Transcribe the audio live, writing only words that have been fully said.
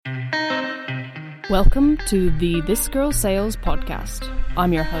Welcome to the This Girl Sails podcast.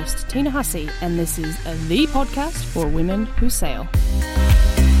 I'm your host, Tina Hussey, and this is the podcast for women who sail.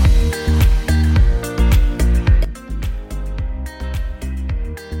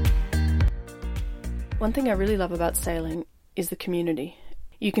 One thing I really love about sailing is the community.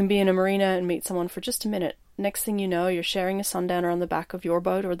 You can be in a marina and meet someone for just a minute. Next thing you know, you're sharing a sundowner on the back of your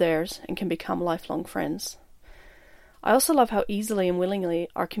boat or theirs and can become lifelong friends. I also love how easily and willingly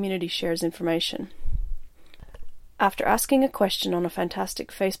our community shares information. After asking a question on a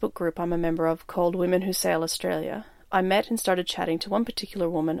fantastic Facebook group I'm a member of called Women Who Sail Australia, I met and started chatting to one particular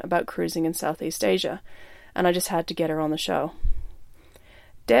woman about cruising in Southeast Asia, and I just had to get her on the show.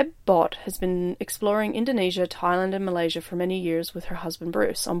 Deb Bott has been exploring Indonesia, Thailand and Malaysia for many years with her husband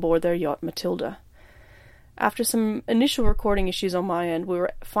Bruce on board their yacht Matilda. After some initial recording issues on my end, we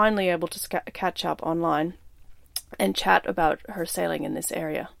were finally able to catch up online and chat about her sailing in this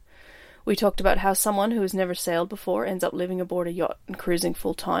area. We talked about how someone who has never sailed before ends up living aboard a yacht and cruising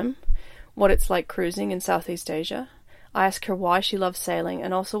full-time, what it's like cruising in Southeast Asia. I asked her why she loves sailing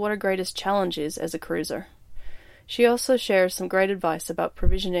and also what her greatest challenge is as a cruiser. She also shares some great advice about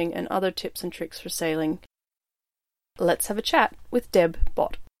provisioning and other tips and tricks for sailing. Let's have a chat with Deb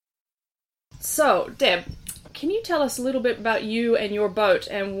Bott. So, Deb, can you tell us a little bit about you and your boat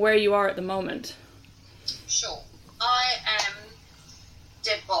and where you are at the moment? Sure. I am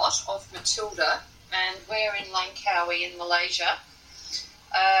Deb Bott of Matilda, and we're in Langkawi in Malaysia.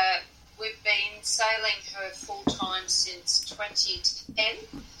 We've been sailing her full-time since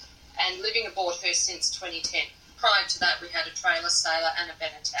 2010 and living aboard her since 2010. Prior to that, we had a trailer sailor and a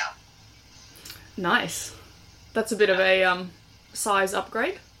Beneteau. Nice. That's a bit of a size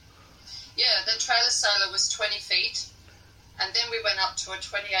upgrade. Yeah, the trailer sailor was 20 feet, and then we went up to a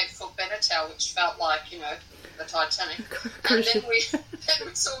 28-foot Beneteau, which felt like, the Titanic. And then we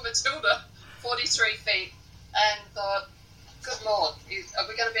saw Matilda, 43 feet, and thought, good Lord, are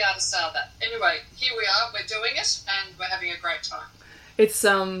we going to be able to sail that? Anyway, here we are, we're doing it, and we're having a great time. It's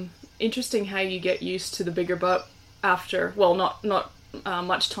interesting how you get used to the bigger boat after, well, not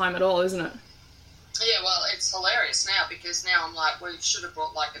much time at all, isn't it? Yeah, well, it's hilarious now, because now I'm like, we should have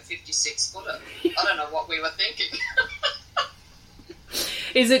brought like a 56-footer. I don't know what we were thinking.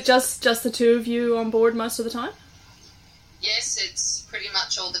 Is it just the two of you on board most of the time? Yes, it's pretty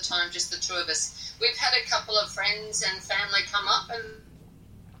much all the time, just the two of us. We've had a couple of friends and family come up,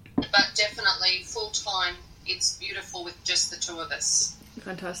 but definitely full-time, it's beautiful with just the two of us.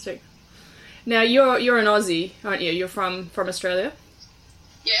 Fantastic. Now, you're an Aussie, aren't you? You're from Australia?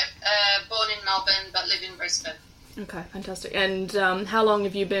 Yep, born in Melbourne, but live in Brisbane. Okay, fantastic. And how long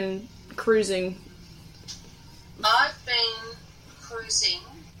have you been cruising? I've been cruising,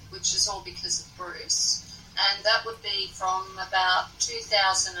 which is all because of Bruce, and that would be from about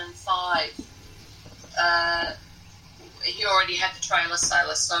 2005. He already had the trailer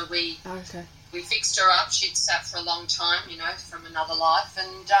sailor, so we fixed her up. She'd sat for a long time, from another life,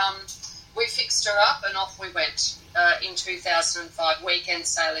 and we fixed her up and off we went in 2005, weekend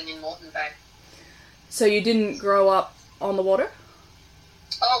sailing in Moreton Bay. So you didn't grow up on the water?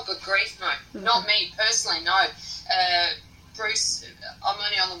 Oh, good grief, no. Okay. Not me, personally, no. Bruce, I'm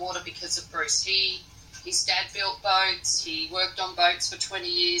only on the water because of Bruce. His dad built boats, he worked on boats for 20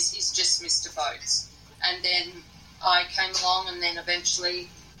 years, he's just Mr. Boats. And then I came along, and then eventually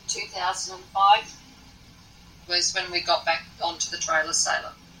 2005 was when we got back onto the trailer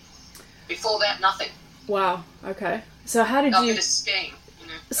sailor. Before that, nothing. Wow, okay. So how did you... A bit of skiing,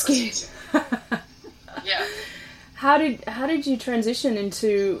 Skiing. Yeah. How did you transition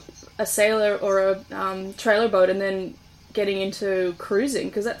into a sailor or a trailer boat and then getting into cruising?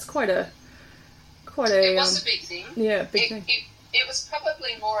 Because that's quite a... It was a big thing. Yeah, big thing. It was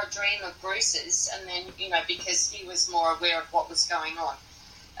probably more a dream of Bruce's, and then, because he was more aware of what was going on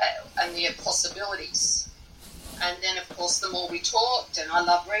and the possibilities. And then, of course, the more we talked, and I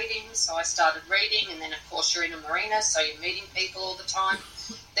love reading, so I started reading, and then, of course, you're in a marina, so you're meeting people all the time.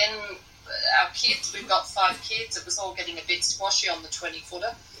 Then our kids, we've got 5 kids, it was all getting a bit squashy on the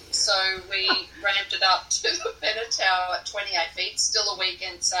 20-footer, so we ramped it up to the Beneteau at 28 feet, still a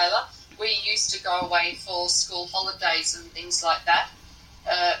weekend sailor. We used to go away for school holidays and things like that,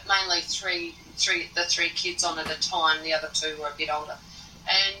 mainly the three kids on at a time, the other 2 were a bit older.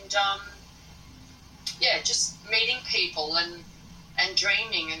 And, just meeting people and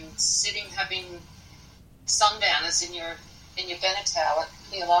dreaming and sitting having sundowners in your Beneteau at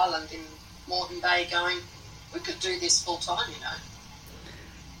Peel Island in Moreton Bay going, we could do this full time,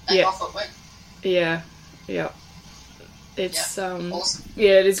 and off it went. Yeah. It's awesome.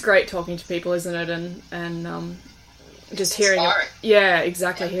 Yeah, it is great talking to people, isn't it? And It's hearing, inspiring.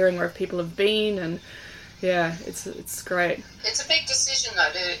 Exactly, hearing where people have been, and it's great. It's a big decision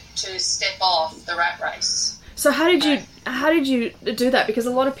though to step off the rat race. So how did you do that? Because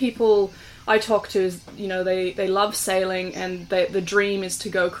a lot of people I talk to, they love sailing and the dream is to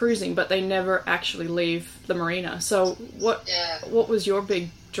go cruising, but they never actually leave the marina. So what was your big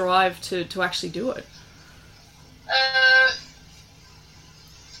drive to actually do it?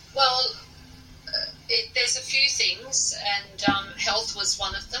 There's a few things, and health was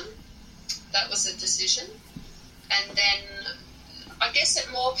one of them. That was a decision. And then I guess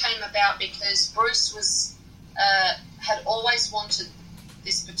it more came about because Bruce had always wanted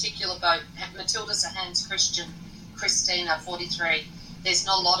this particular boat. Matilda's a Hans Christina 43. There's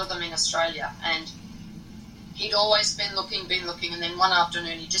not a lot of them in Australia, and he'd always been looking, and then one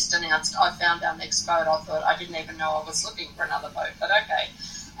afternoon he just announced, I found our next boat. I thought, I didn't even know I was looking for another boat, but okay.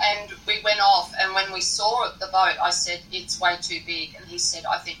 And we went off, and when we saw the boat, I said, it's way too big, and he said,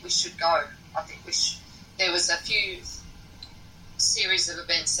 I think we should go. I think we should. There was a few series of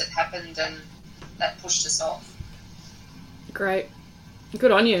events that happened, and that pushed us off. Great.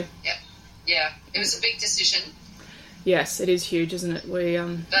 Good on you. Yeah. It was a big decision. Yes, it is huge, isn't it?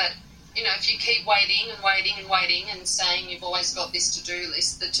 But, if you keep waiting and saying you've always got this to-do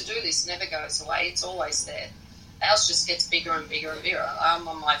list, the to-do list never goes away. It's always there. Ours just gets bigger and bigger and bigger. I'm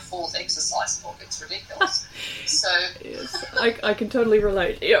on my 4th exercise book. It's ridiculous. So yes, I can totally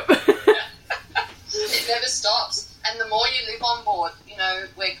relate. Yep. It never stops. And the more you live on board,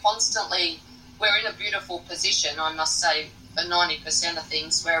 we're in a beautiful position, I must say, for 90% of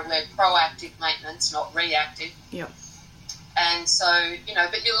things, where we're proactive maintenance, not reactive. Yep. And so,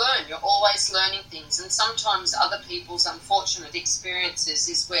 but you learn. You're always learning things. And sometimes other people's unfortunate experiences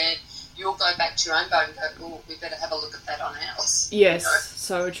is where you'll go back to your own boat and go, oh, we better have a look at that on ours. Yes,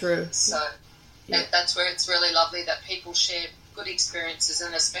 so true. So that's where it's really lovely that people share good experiences,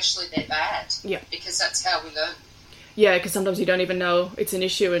 and especially they're bad. Yeah. Because that's how we learn. Yeah, because sometimes you don't even know it's an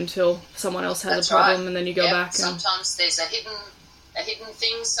issue until someone else has a problem, and then you go back. And sometimes there's a hidden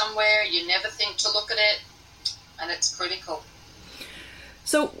thing somewhere. You never think to look at it, and it's critical.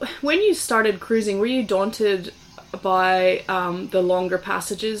 So when you started cruising, were you daunted by the longer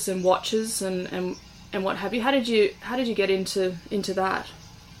passages and watches and what have you? How did you get into that?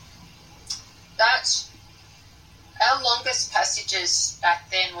 Our longest passages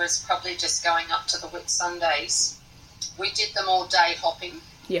back then was probably just going up to the Whitsundays. We did them all day hopping.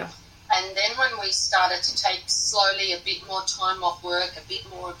 Yeah. And then when we started to take slowly a bit more time off work, a bit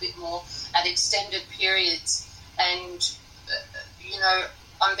more at extended periods, and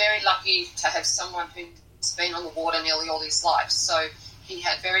I'm very lucky to have someone who's been on the water nearly all his life, so he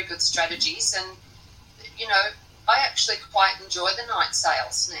had very good strategies, and I actually quite enjoy the night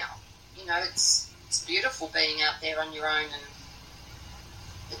sails now. It's beautiful being out there on your own, and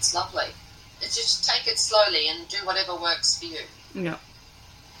it's lovely. It's just take it slowly and do whatever works for you.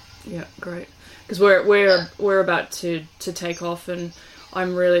 Yeah, great. Because we're about to take off, and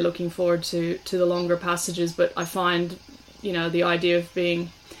I'm really looking forward to the longer passages. But I find, the idea of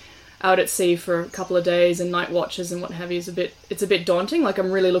being out at sea for a couple of days and night watches and what have you is a bit daunting. Like,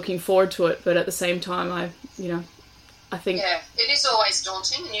 I'm really looking forward to it, but at the same time, I think... Yeah, it is always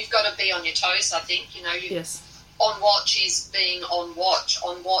daunting, and you've got to be on your toes, I think. Yes. On watch is being on watch.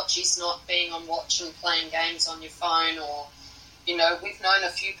 On watch is not being on watch and playing games on your phone, or, we've known a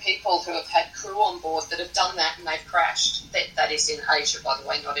few people who have had crew on board that have done that and they've crashed. That is in Asia, by the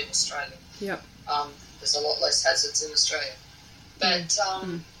way, not in Australia. Yep. There's a lot less hazards in Australia. But,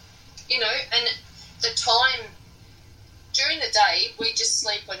 and the time, during the day, we just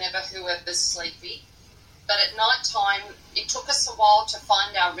sleep whenever whoever's sleepy. But at night time, it took us a while to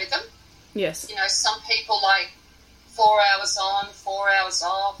find our rhythm. Yes. Some people like 4 hours on, 4 hours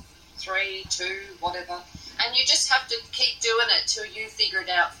off, 3, 2, whatever. And you just have to keep doing it till you figure it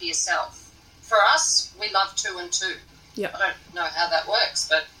out for yourself. For us, we love 2 and 2. Yeah. I don't know how that works,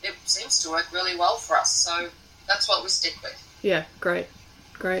 but it seems to work really well for us. So that's what we stick with. Yeah, great.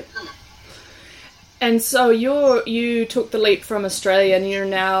 And so you took the leap from Australia, and you're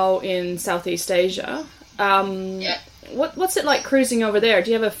now in Southeast Asia. Yeah. What's it like cruising over there?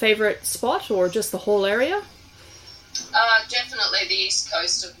 Do you have a favourite spot, or just the whole area? Definitely the east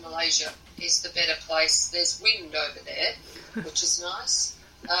coast of Malaysia is the better place. There's wind over there, which is nice.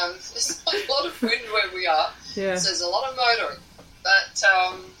 There's a lot of wind where we are, yeah. So there's a lot of motoring. But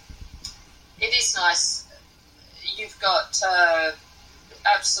it is nice. You've got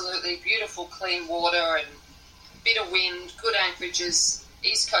absolutely beautiful clean water and a bit of wind, good anchorages.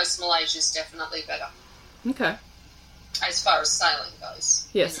 East coast Malaysia is definitely better. Okay. As far as sailing goes.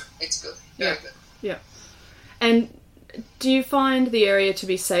 Yes. It's good. Very good. Yeah. And do you find the area to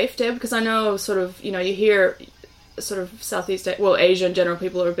be safe, Deb? Because I know sort of, you hear sort of Asia in general,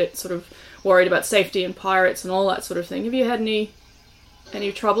 people are a bit sort of worried about safety and pirates and all that sort of thing. Have you had any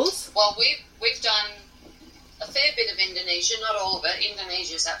troubles? Well, we've done a fair bit of Indonesia, not all of it.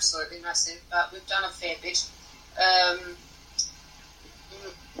 Indonesia is absolutely massive, but we've done a fair bit.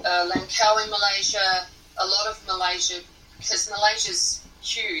 Langkawi, Malaysia, a lot of Malaysia, because Malaysia's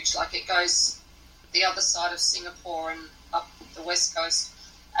huge, like it goes the other side of Singapore and up the west coast,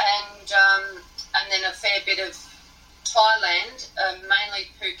 and then a fair bit of Thailand, mainly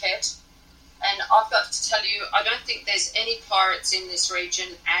Phuket. And I've got to tell you, I don't think there's any pirates in this region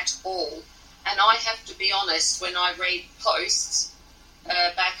at all. And I have to be honest, when I read posts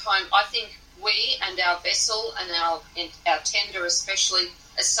back home, I think we and our vessel and our tender especially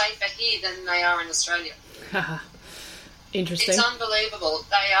are safer here than they are in Australia. Interesting. It's unbelievable.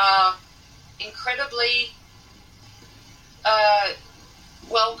 They are incredibly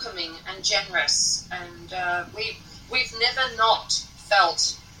welcoming and generous, and we've never not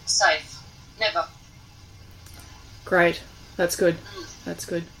felt safe. Never. Great. That's good. That's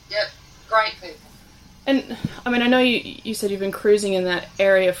good. Yep. Great people. And, I mean, I know you said you've been cruising in that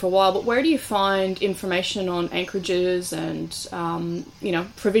area for a while, but where do you find information on anchorages and,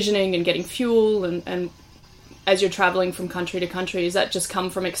 provisioning and getting fuel and as you're travelling from country to country? Does that just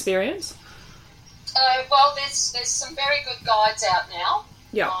come from experience? Well, there's some very good guides out now.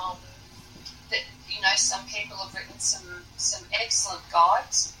 Yeah. Some people have written some excellent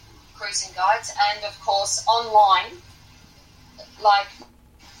guides, cruising guides, and of course online, like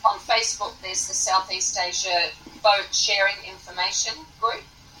on Facebook, there's the Southeast Asia Boat Sharing Information Group.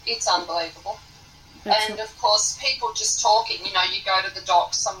 It's unbelievable. And of course, people just talking. You go to the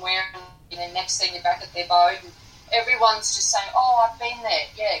dock somewhere, and next thing you're back at their boat, and everyone's just saying, "Oh, I've been there.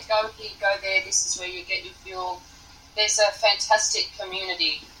 Yeah, go here, go there. This is where you get your fuel." There's a fantastic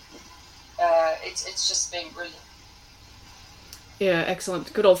community. It's just been brilliant. Yeah,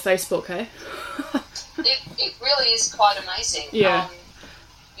 excellent. Good old Facebook, hey? It really is quite amazing. Yeah.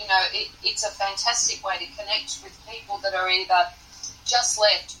 It's a fantastic way to connect with people that are either just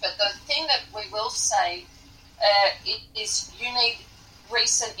left. But the thing that we will say is you need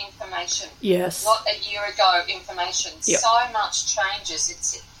recent information. Yes. Not a year ago information. Yep. So much changes.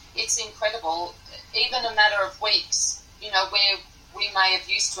 It's incredible. Even a matter of weeks, where we may have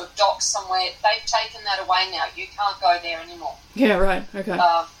used to have docked somewhere, they've taken that away now. You can't go there anymore. Yeah, right. Okay.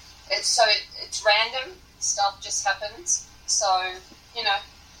 It's random. Stuff just happens. So,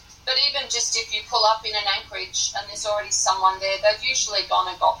 but even just if you pull up in an anchorage and there's already someone there, they've usually gone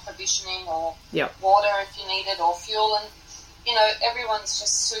and got provisioning or water if you need it or fuel, and everyone's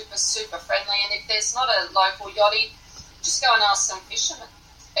just super, super friendly. And if there's not a local yachty, just go and ask some fishermen.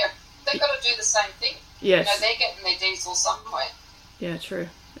 They've got to do the same thing. Yes. They're getting their diesel somewhere. Yeah, true.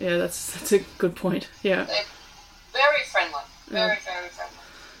 Yeah, that's a good point. Yeah. They're very friendly. Very, very friendly.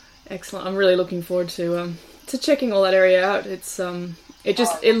 Excellent. I'm really looking forward to checking all that area out. It's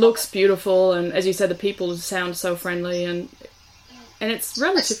it looks beautiful, and as you said, the people sound so friendly, and it's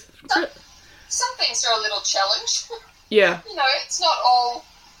relative. Some things are a little challenge. Yeah. It's not all.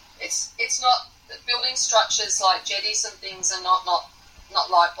 It's not building structures like jetties and things are not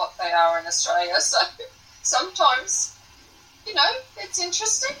like what they are in Australia. So sometimes, it's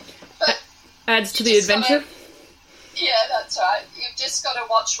interesting, but adds to the adventure. Yeah, that's right. You've just got to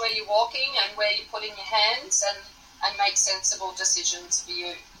watch where you're walking and where you're putting your hands and make sensible decisions for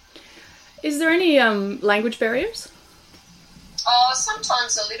you. Is there any language barriers?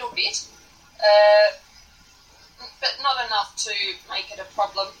 Sometimes a little bit, but not enough to make it a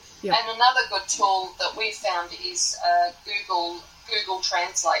problem. Yep. And another good tool that we found is Google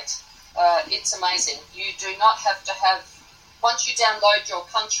Translate. It's amazing. You do not have to have, once you download your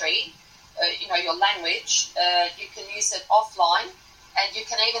country, your language, you can use it offline, and you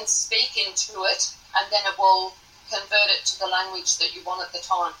can even speak into it, and then it will convert it to the language that you want at the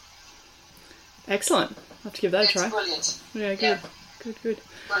time. Excellent. I'll have to give that a try. It's brilliant. Yeah, good. Yeah. Good.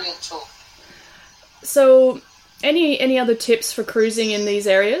 Brilliant tool. So, any other tips for cruising in these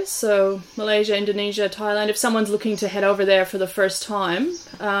areas? So, Malaysia, Indonesia, Thailand, if someone's looking to head over there for the first time,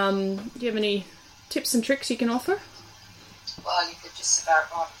 do you have any tips and tricks you can offer? Well, you could just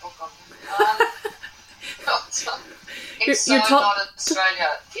about write a book on them. It's not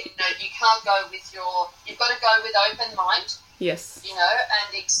Australia. You can't go with you've got to go with open mind. Yes.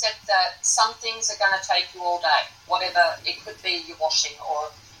 And accept that some things are going to take you all day. Whatever, it could be your washing, or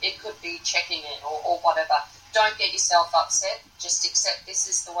it could be checking in, or whatever. Don't get yourself upset. Just accept this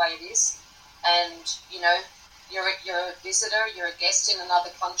is the way it is. And, you're a visitor, you're a guest in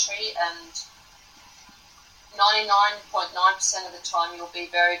another country, and 99.9% of the time you'll be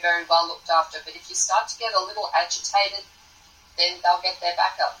very, very well looked after. But if you start to get a little agitated, then they'll get their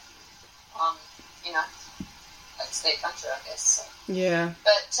back up. You know, it's their country, I guess. So. Yeah.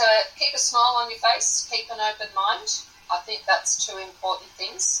 But keep a smile on your face, keep an open mind. I think that's two important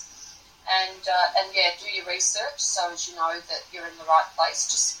things. And yeah, do your research so as you know that you're in the right place.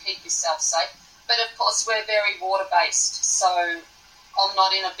 Just keep yourself safe. But of course, we're very water-based, so I'm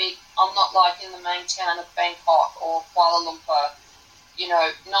not like in the main town of Bangkok or Kuala Lumpur. You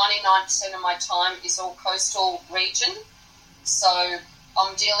know, 99% of my time is all coastal region, so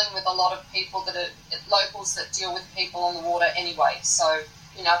I'm dealing with a lot of people that are locals that deal with people on the water anyway. So,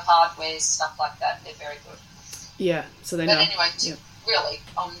 you know, hardware, stuff like that, they're very good. Yeah, so they know. But anyway, really,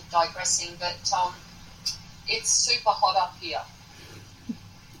 I'm digressing, but it's super hot up here.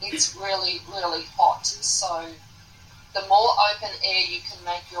 It's really, really hot. So the more open air you can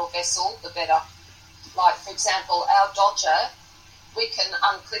make your vessel, the better. Like, for example, our Dodger, we can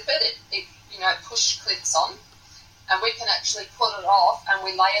unclip it. It push clips on, and we can actually put it off, and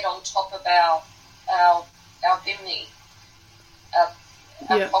we lay it on top of our bimini,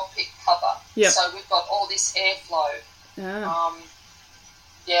 our cockpit cover. Yep. So we've got all this airflow. Ah.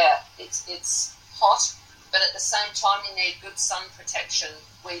 It's hot, but at the same time you need good sun protection,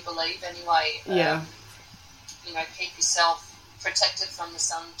 we believe anyway. Yeah. Keep yourself protected from the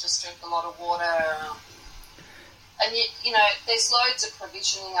sun, just drink a lot of water. And there's loads of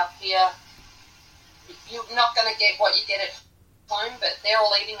provisioning up here. You're not going to get what you get at home, but they're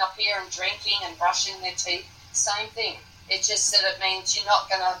all eating up here and drinking and brushing their teeth. Same thing. It's just that it means you're not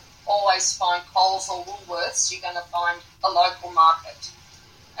going to always find Coles or Woolworths. You're going to find a local market.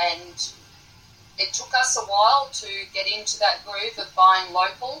 And it took us a while to get into that groove of buying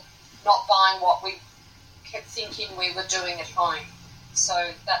local, not buying what we kept thinking we were doing at home.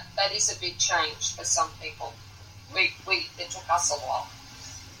 So that is a big change for some people. It took us a while.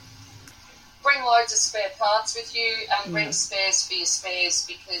 Bring loads of spare parts with you and bring spares for your spares,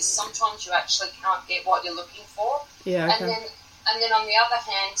 because sometimes you actually can't get what you're looking for. Yeah, okay. And then on the other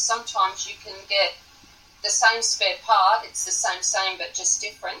hand, sometimes you can get the same spare part, it's the same but just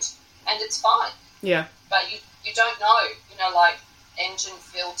different, and it's fine. Yeah. But you don't know, like engine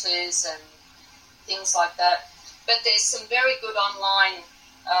filters and things like that. But there's some very good online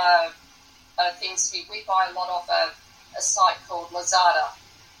things here. We buy a lot off a site called Lazada,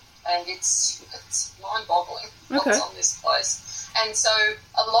 and it's mind-boggling what's on this place. And so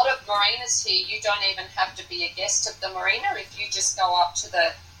a lot of marinas here, you don't even have to be a guest of the marina. If you just go up to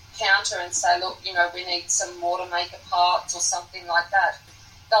the counter and say, look, we need some water maker parts or something like that,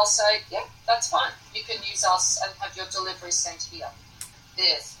 they'll say, yeah, that's fine. You can use us and have your delivery sent here.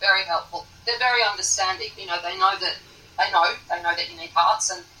 Yes, very helpful. They're very understanding. They know that you need parts,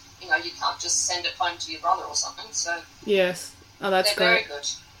 and you can't just send it home to your brother or something. So yes, that's they're great. Very good.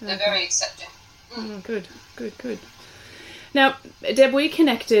 They're very accepting. Oh, good. Now, Deb, we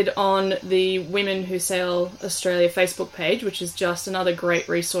connected on the Women Who Sail Australia Facebook page, which is just another great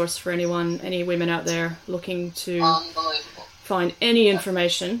resource for any women out there looking to find any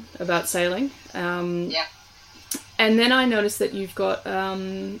information about sailing. And then I noticed that you've got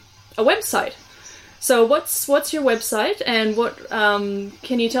a website. So what's your website, and what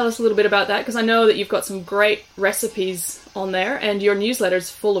can you tell us a little bit about that? Because I know that you've got some great recipes on there, and your newsletter is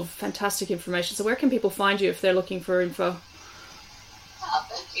full of fantastic information. So where can people find you if they're looking for info? Oh,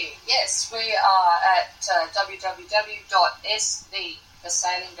 thank you. Yes, we are at www.sv, the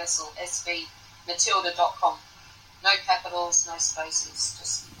sailing vessel, svmatilda.com. No capitals, no spaces.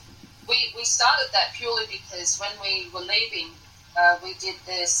 Just we started that purely because when we were leaving, we did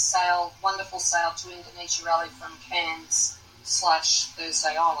this wonderful sail to Indonesia rally from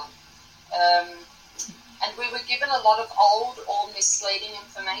Cairns/Thursday Island. And we were given a lot of old or misleading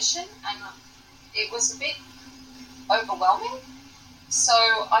information, and it was a bit overwhelming. So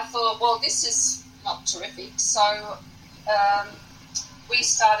I thought, well, this is not terrific. So we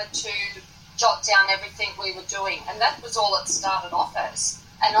started to jot down everything we were doing, and that was all it started off as.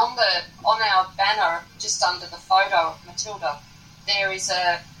 And on our banner, just under the photo of Matilda, there is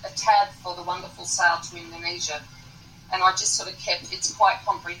a tab for the wonderful sail to Indonesia. And I just sort of it's quite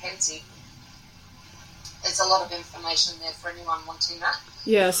comprehensive. There's a lot of information there for anyone wanting that.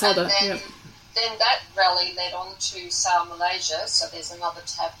 Yeah, I saw that. Then that rally led on to Sail Malaysia, so there's another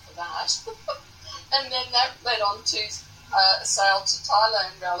tab for that. And then that led on to Sail to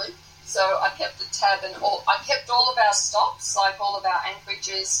Thailand rally. So I kept a tab, and I kept all of our stops, like all of our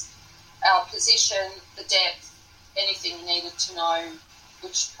anchorages, our position, the depth, anything you needed to know,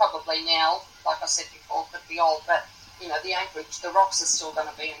 which probably now, like I said before, could be old, but the anchorage, the rocks are still going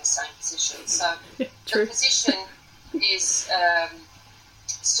to be in the same position. So True. the position is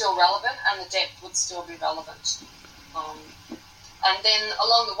still relevant, and the depth would still be relevant. And then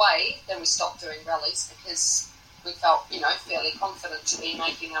along the way, then we stopped doing rallies because we felt, fairly confident to be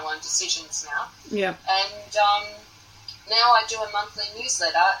making our own decisions now. Yeah. And now I do a monthly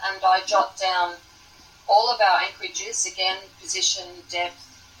newsletter, and I jot down all of our anchorages, again, position, depth,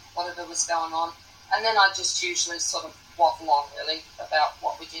 whatever was going on. And then I just usually sort of waffle on, really, about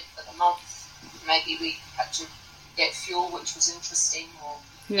what we did for the month. Maybe we had to get fuel, which was interesting, or,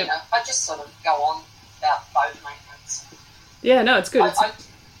 I just sort of go on about boat maintenance. Yeah, no, it's good. I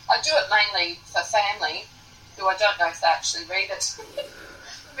do it mainly for family, who I don't know if they actually read it,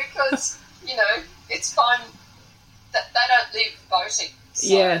 because, it's fine that they don't live boating. So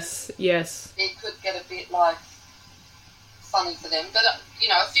yes. It could get a bit, funny for them. But,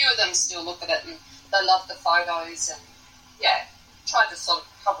 a few of them still look at it and they love the photos and, try to sort of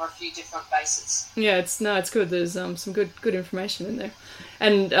cover a few different bases. Yeah, it's good. There's some good information in there.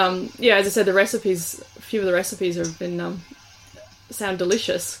 And, as I said, a few of the recipes have been sound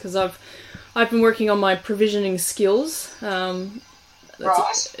delicious because I've been working on my provisioning skills.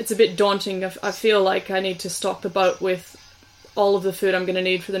 Right. It's a bit daunting. I feel like I need to stock the boat with all of the food I'm going to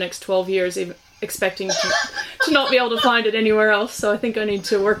need for the next 12 years, even expecting to not be able to find it anywhere else. So I think I need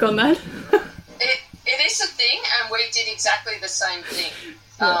to work on that. It is a thing, and we did exactly the same thing.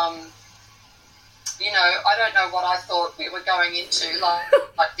 Yeah. I don't know what I thought we were going into,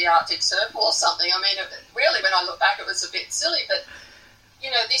 like the Arctic Circle or something. I mean, really, when I look back, it was a bit silly. But,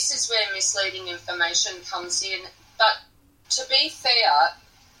 this is where misleading information comes in. But to be fair,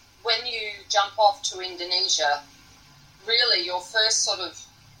 when you jump off to Indonesia, really your first sort of,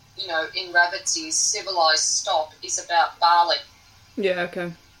 in Ravitsy's civilised stop is about Bali. Yeah,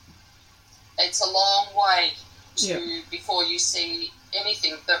 okay. It's a long way before you see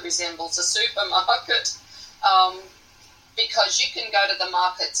anything that resembles a supermarket, because you can go to the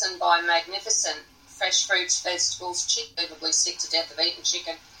markets and buy magnificent fresh fruits, vegetables, chicken. Probably sick to death of eating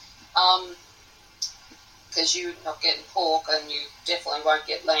chicken, because you're not getting pork and you definitely won't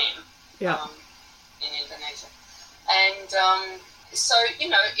get lamb in Indonesia. And so,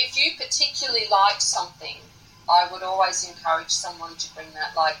 if you particularly like something, I would always encourage someone to bring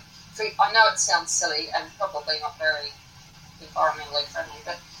that, I know it sounds silly and probably not very environmentally friendly,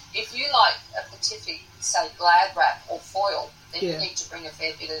 but if you like a specific, say, Glad wrap or foil, then you need to bring a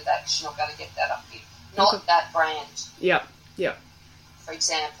fair bit of that because you're not going to get that up here. Not that brand. Yeah. For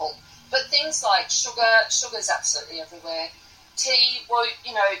example. But things like sugar's absolutely everywhere. Tea, well,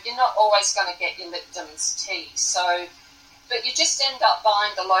 you're not always going to get your Lipton's tea, but you just end up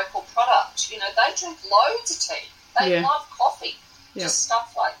buying the local product. They drink loads of tea. They love coffee. Just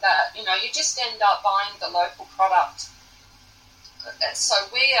stuff like that. You just end up buying the local product. So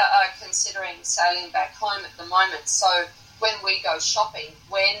we are considering sailing back home at the moment. So when we go shopping,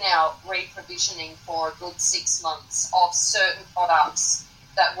 we're now reprovisioning for a good 6 months of certain products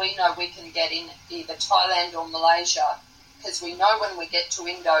that we know we can get in either Thailand or Malaysia, because we know when we get to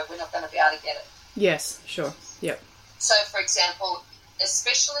Indo, we're not going to be able to get it. Yes, sure. Yep. So, for example,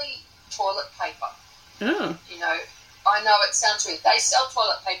 especially toilet paper. Oh. I know it sounds weird. They sell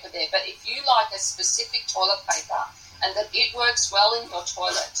toilet paper there, but if you like a specific toilet paper and that it works well in your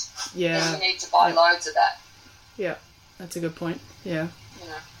toilet, then you need to buy loads of that. Yeah, that's a good point. Yeah.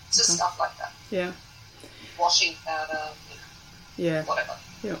 Just stuff like that. Yeah. Washing powder, whatever.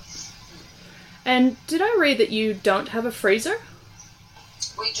 Yeah. And did I read that you don't have a freezer?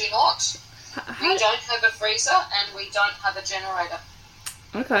 We do not. We don't have a freezer and we don't have a generator.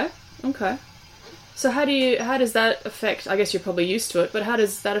 Okay. So how does that affect, I guess you're probably used to it, but how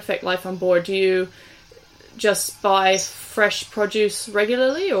does that affect life on board? Do you just buy fresh produce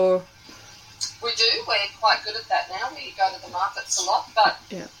regularly, or? We do. We're quite good at that now. We go to the markets a lot, but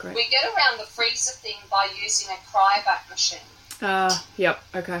great. We get around the freezer thing by using a cryovac machine. Yep,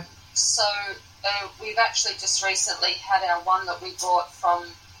 okay. So we've actually just recently had our one that we brought from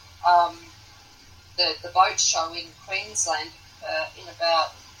the boat show in Queensland in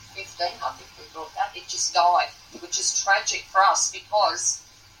about 15, I think we brought that. It just died, which is tragic for us because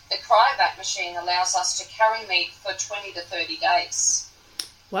the cryovac machine allows us to carry meat for 20 to 30 days.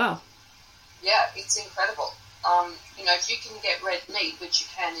 Wow. Yeah, it's incredible. If you can get red meat, which you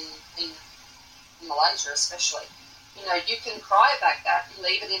can in Malaysia especially, you can cryovac that and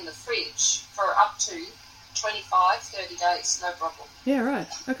leave it in the fridge for up to 25, 30 days, no problem. Yeah, right.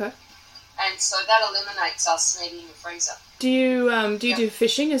 Okay. And so that eliminates us needing a freezer. Do you do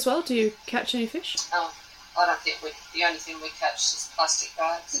fishing as well? Do you catch any fish? I don't think the only thing we catch is plastic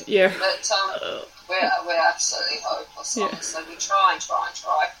bags. Yeah. But we're absolutely hopeless, honestly. We try.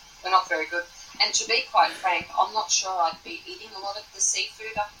 We're not very good. And to be quite frank, I'm not sure I'd be eating a lot of the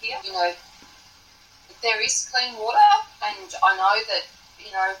seafood up here. You know, there is clean water, and I know that,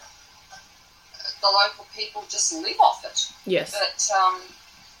 you know, the local people just live off it. Yes. But,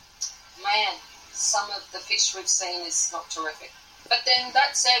 man, some of the fish we've seen is not terrific. But then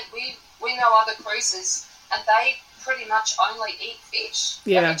that said, we know other cruises, and they pretty much only eat fish.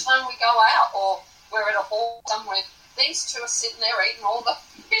 Yeah. Every time we go out or we're at a hall somewhere, these two are sitting there eating all the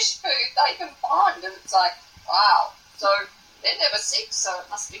fish food they can find, and it's like, wow. So they're never sick, so it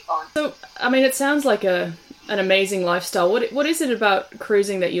must be fine. So, I mean, it sounds like an amazing lifestyle. What is it about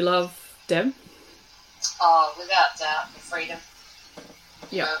cruising that you love, Deb? Oh, without doubt, the freedom.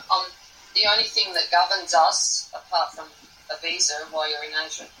 Yeah. You know, the only thing that governs us, apart from a visa while you're in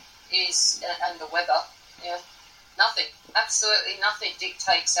Asia, is, and the weather, yeah, nothing. Absolutely nothing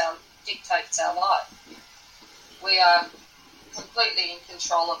dictates our life. We are completely in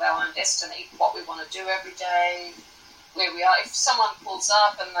control of our own destiny, what we want to do every day, where we are. If someone pulls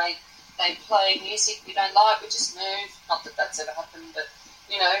up and they play music we don't like, we just move. Not that that's ever happened, but,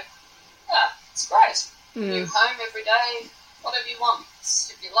 you know, yeah, it's great. You're home every day, whatever you want.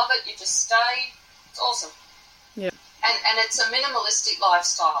 If you love it, you just stay. It's awesome. Yeah. And it's a minimalistic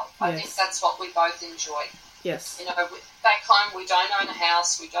lifestyle. I think that's what we both enjoy. Yes. You know, back home we don't own a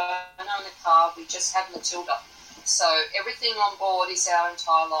house, we don't own a car, we just have Matilda. So everything on board is our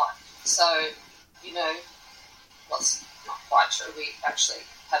entire life. So, you know, what's not quite true, we actually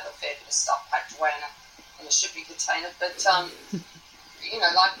have a fair bit of stuff packed away in a shipping container. But, you know,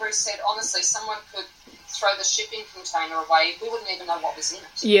 like Bruce said, honestly, someone could throw the shipping container away, we wouldn't even know what was in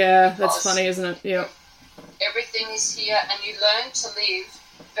it. Yeah, that's funny, isn't it? Yeah. Everything is here, and you learn to live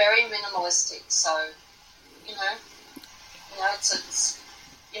very minimalistic. So, you know, it's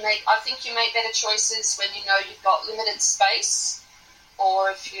I think you make better choices when you know you've got limited space,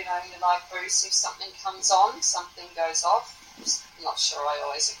 or if, you know, you're like Bruce, if something comes on, something goes off. I'm not sure I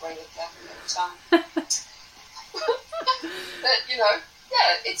always agree with that, but, but, you know,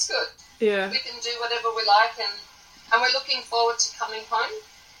 yeah, it's good. Yeah. We can do whatever we like, and we're looking forward to coming home.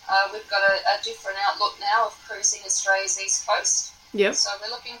 We've got a different outlook now of cruising Australia's east coast. Yep. So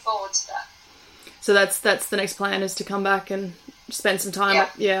we're looking forward to that. So that's the next plan, is to come back and spend some time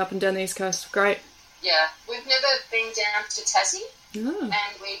up and down the east coast. Great. Yeah. We've never been down to Tassie. Oh.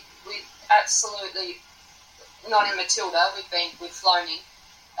 And we absolutely, not in Matilda, we've flown in.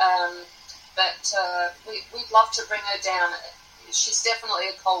 But we'd love to bring her down. She's definitely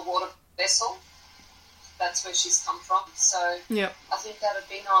a cold water vessel. That's where she's come from. So I think that would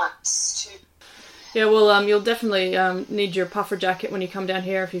be nice too. Yeah, well, you'll definitely need your puffer jacket when you come down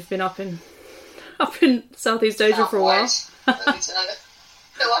here if you've been up in Southeast Asia for a while. I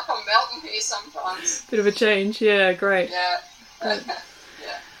feel like I'm melting here sometimes. Bit of a change, yeah, great. Yeah.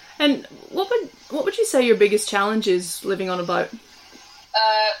 Yeah. And what would you say your biggest challenge is living on a boat?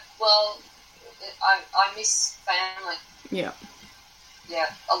 Well, I miss family. Yeah. Yeah,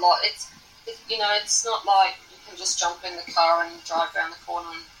 a lot. It's not like you can just jump in the car and drive around the corner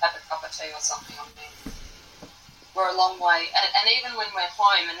and have a cup of tea or something. I mean, we're a long way. And even when we're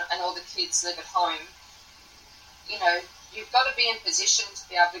home and all the kids live at home, you know, you've got to be in position to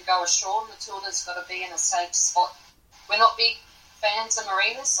be able to go ashore. Matilda's got to be in a safe spot. We're not big fans of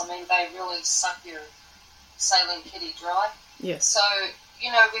marinas. I mean, they really suck your sailing kitty dry. Yes. So,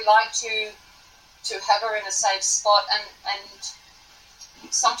 you know, we like to have her in a safe spot, and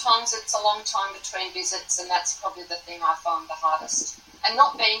sometimes it's a long time between visits, and that's probably the thing I find the hardest. And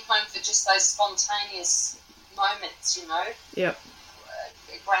not being home for just those spontaneous moments, you know. Yep.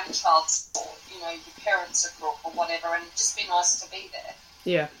 Grandchild's, or, you know, your parents are group or whatever, and it'd just be nice to be there.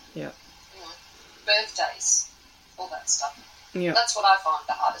 Yeah, yeah. You know, birthdays, all that stuff. Yeah. That's what I find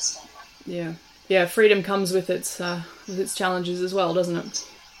the hardest anyway. Yeah. Yeah, freedom comes with its challenges as well, doesn't it?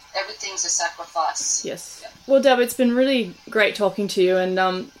 Everything's a sacrifice. Yes. Yeah. Well, Deb, it's been really great talking to you, and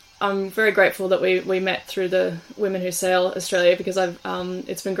I'm very grateful that we met through the Women Who Sail Australia, because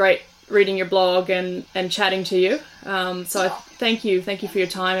it's been great reading your blog and chatting to you. So I thank you for your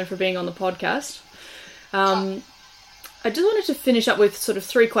time and for being on the podcast. I just wanted to finish up with sort of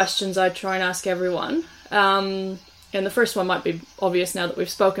 3 questions I try and ask everyone. And the first one might be obvious now that we've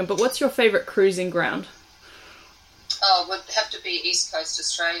spoken, but what's your favourite cruising ground? Would have to be East Coast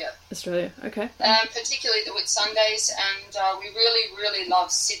Australia. Australia, okay. Particularly the Whitsundays, and we really, really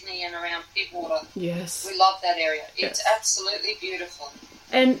love Sydney and around Bigwater. Yes. We love that area. It's absolutely beautiful.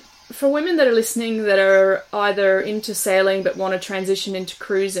 And for women that are listening that are either into sailing but want to transition into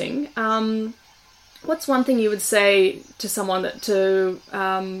cruising, What's one thing you would say to someone that to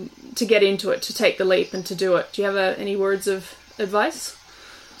get into it, to take the leap and to do it? Do you have any words of advice?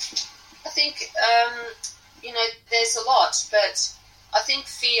 I think, there's a lot, but I think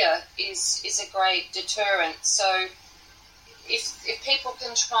fear is a great deterrent. So if people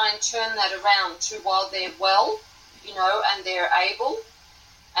can try and turn that around to while they're well, and they're able,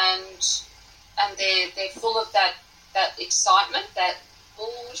 and they're full of that excitement, that,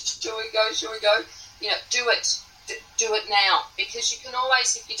 oh, should we go? Do it now, because you can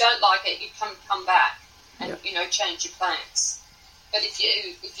always, if you don't like it, you can come back and change your plans. But if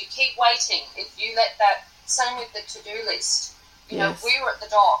you keep waiting, if you let that, same with the to-do list. Yes. We were at the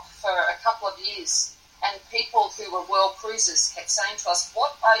dock for a couple of years, and people who were world cruisers kept saying to us,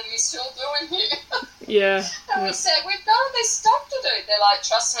 "What are you still doing here?" Yeah. And we said, there's stuff to do. They're like,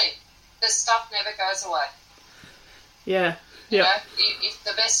 "Trust me, the stuff never goes away." Yeah. If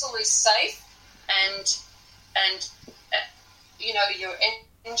the vessel is safe and your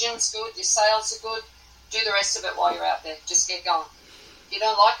engine's good, your sails are good, do the rest of it while you're out there. Just get going. If you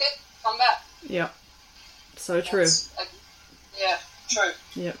don't like it, come back. Yeah. So true. True.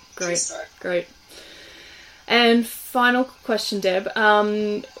 Yeah, great. And final question, Deb.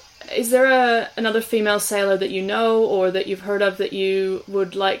 Is there another female sailor that you know or that you've heard of that you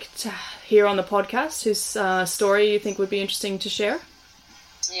would like to hear on the podcast, whose story you think would be interesting to share?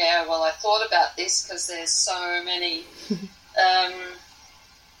 Yeah, well, I thought about this because there's so many.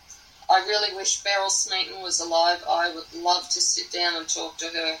 I really wish Beryl Smeaton was alive. I would love to sit down and talk to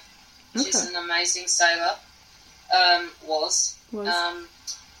her. Okay. She's an amazing sailor. Was. But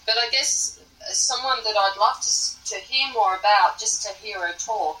I guess someone that I'd love to hear more about, just to hear her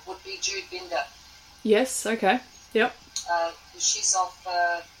talk, would be Jude Binder. Yes, okay. Yep. She's off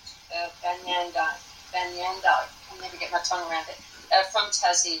Banyando. I'll never get my tongue around it. From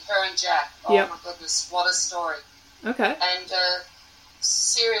Tassie, her and Jack. Oh, my goodness, what a story. Okay. And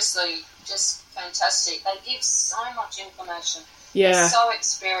seriously, just fantastic. They give so much information. Yeah. They're so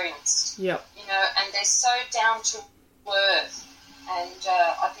experienced. Yep. And they're so down to earth. And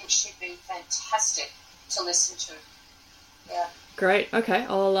I think she'd be fantastic to listen to. Yeah. Great. Okay.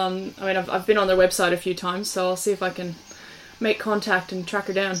 I've been on their website a few times, so I'll see if I can make contact and track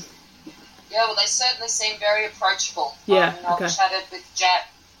her down. Yeah, well, they certainly seem very approachable. Yeah, I've chatted with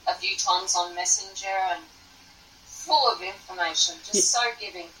Jack a few times on Messenger, and full of information, just so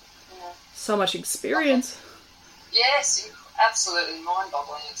giving. So much experience. Yes, absolutely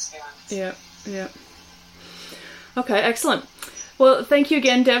mind-boggling experience. Yeah. Okay, excellent. Well, thank you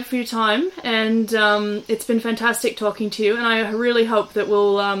again, Deb, for your time, and it's been fantastic talking to you, and I really hope that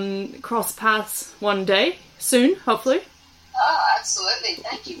we'll cross paths one day, soon, hopefully. Oh, absolutely.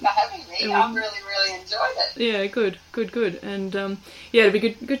 Thank you for having me. I've really enjoyed it. Yeah, good. And, it'd be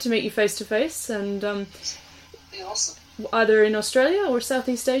good to meet you face to face, and be awesome. Either in Australia or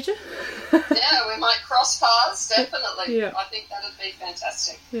Southeast Asia. Yeah, we might cross paths, definitely. Yeah. I think that would be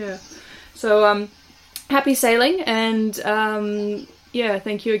fantastic. Yeah. So, happy sailing, and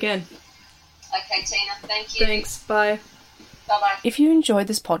thank you again. Okay, Tina, thank you. Thanks, bye. Bye-bye. If you enjoyed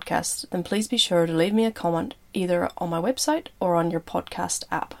this podcast, then please be sure to leave me a comment either on my website or on your podcast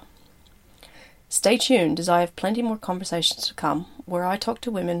app. Stay tuned, as I have plenty more conversations to come where I talk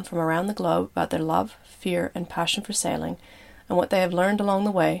to women from around the globe about their love, fear and passion for sailing and what they have learned along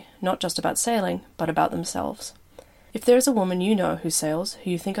the way, not just about sailing, but about themselves. If there's a woman you know who sails,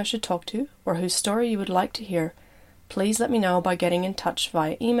 who you think I should talk to, or whose story you would like to hear, please let me know by getting in touch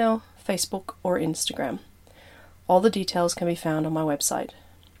via email, Facebook or Instagram. All the details can be found on my website.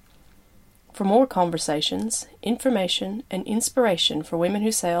 For more conversations, information and inspiration for women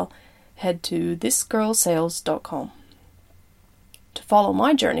who sail, head to thisgirlsails.com. To follow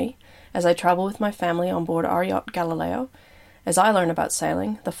my journey, as I travel with my family on board our yacht Galileo, as I learn about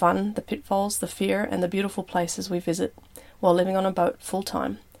sailing, the fun, the pitfalls, the fear, and the beautiful places we visit while living on a boat full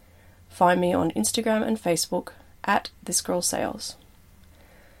time, find me on Instagram and Facebook at thisgirlsails.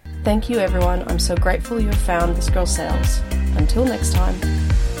 Thank you, everyone. I'm so grateful you have found This Girl Sails. Until next time,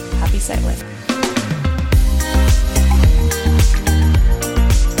 happy sailing.